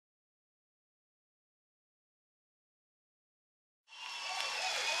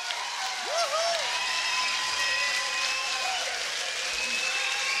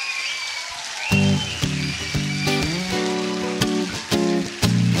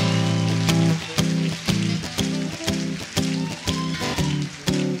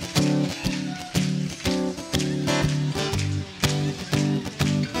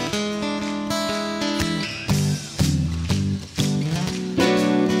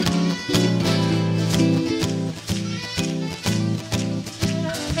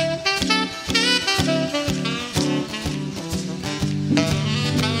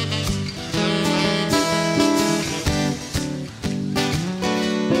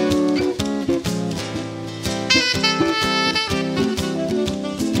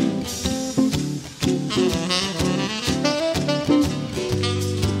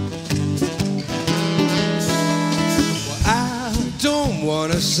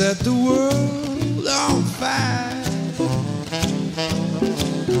Set the world on fire.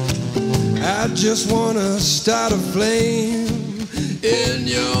 I just wanna start a flame in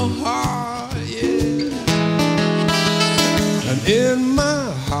your heart, yeah. And in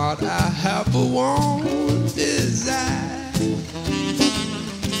my heart I have a warm desire,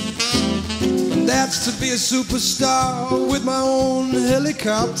 and that's to be a superstar with my own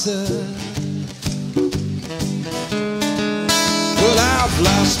helicopter. Well, I've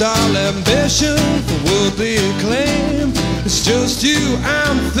lost all ambition for worldly acclaim. It's just you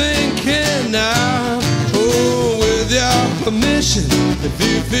I'm thinking of. Oh, with your permission, if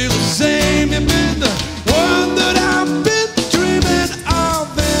you feel the same, you've been the one that I've been dreaming of.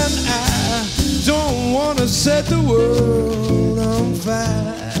 And I don't want to set the world on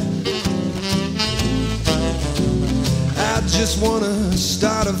fire. I just want to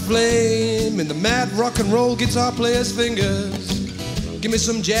start a flame in the mad rock and roll guitar player's fingers. Give me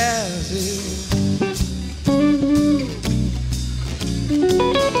some jazz, yeah.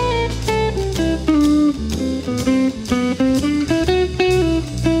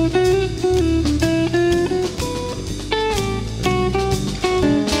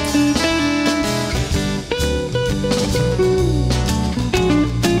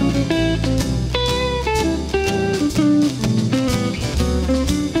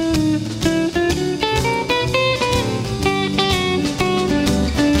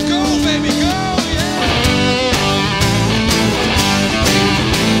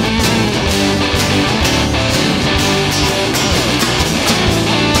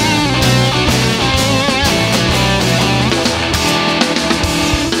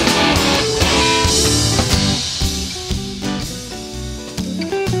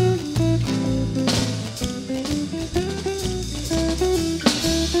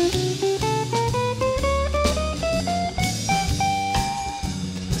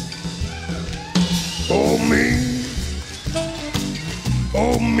 Oh me,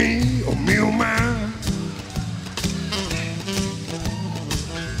 oh me, oh me, oh my.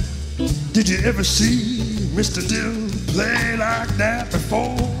 Did you ever see Mr. Dill play like that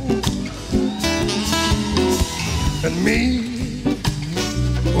before? And me,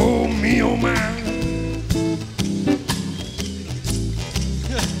 oh my.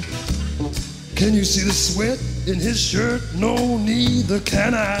 Can you see the sweat in his shirt? No, neither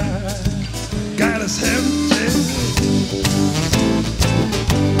can I. Got his empty.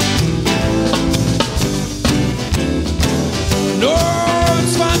 No,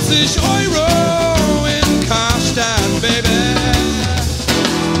 20 Euro in Karstadt, baby.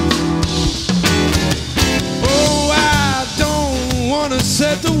 Oh, I don't want to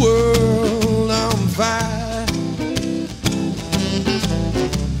set the world on fire.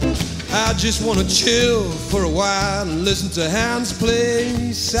 I just want to chill for a while and listen to Hans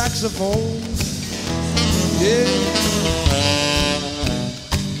play saxophone. Yeah.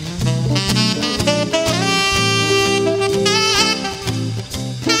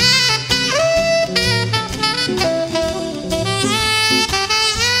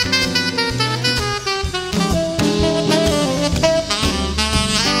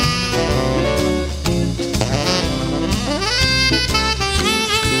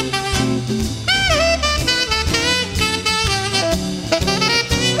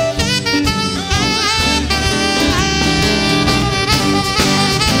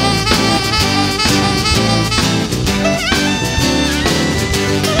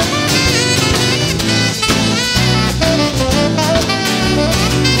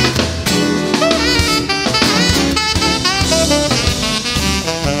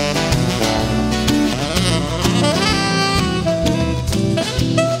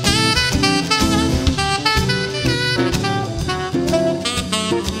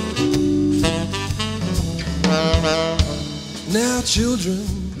 Now, children,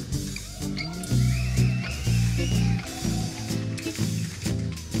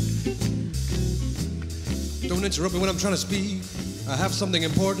 Don't interrupt me when I'm trying to speak. I have something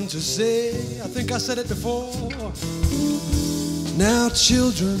important to say. I think I said it before. Now,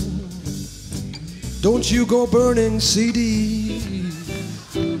 children, don't you go burning CDs.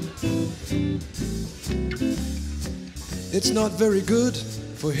 It's not very good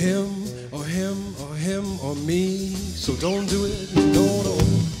for him or him or him or me. So don't do it, no, no.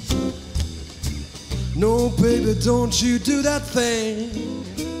 No, baby, don't you do that thing.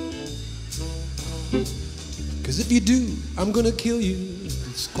 'Cause if you do, I'm gonna kill you.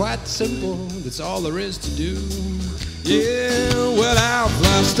 It's quite simple, that's all there is to do. Yeah, well, our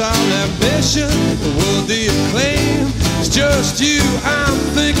lifestyle ambition, worthy acclaim. It's just you I'm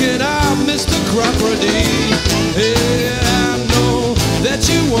thinking of, Mr. Crocodile. Hey, I know that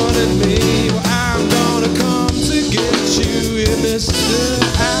you wanted me. Well, I'm gonna come to get you, yeah, mister.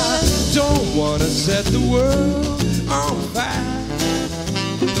 I don't wanna set the world on fire.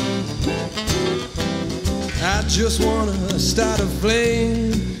 I just wanna start a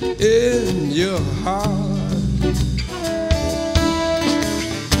flame in your heart.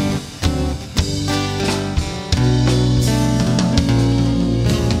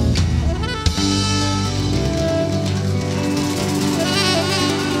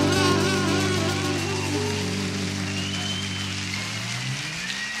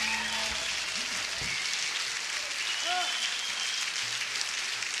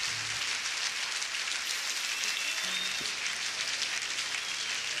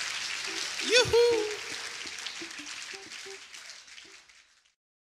 Yoo-hoo!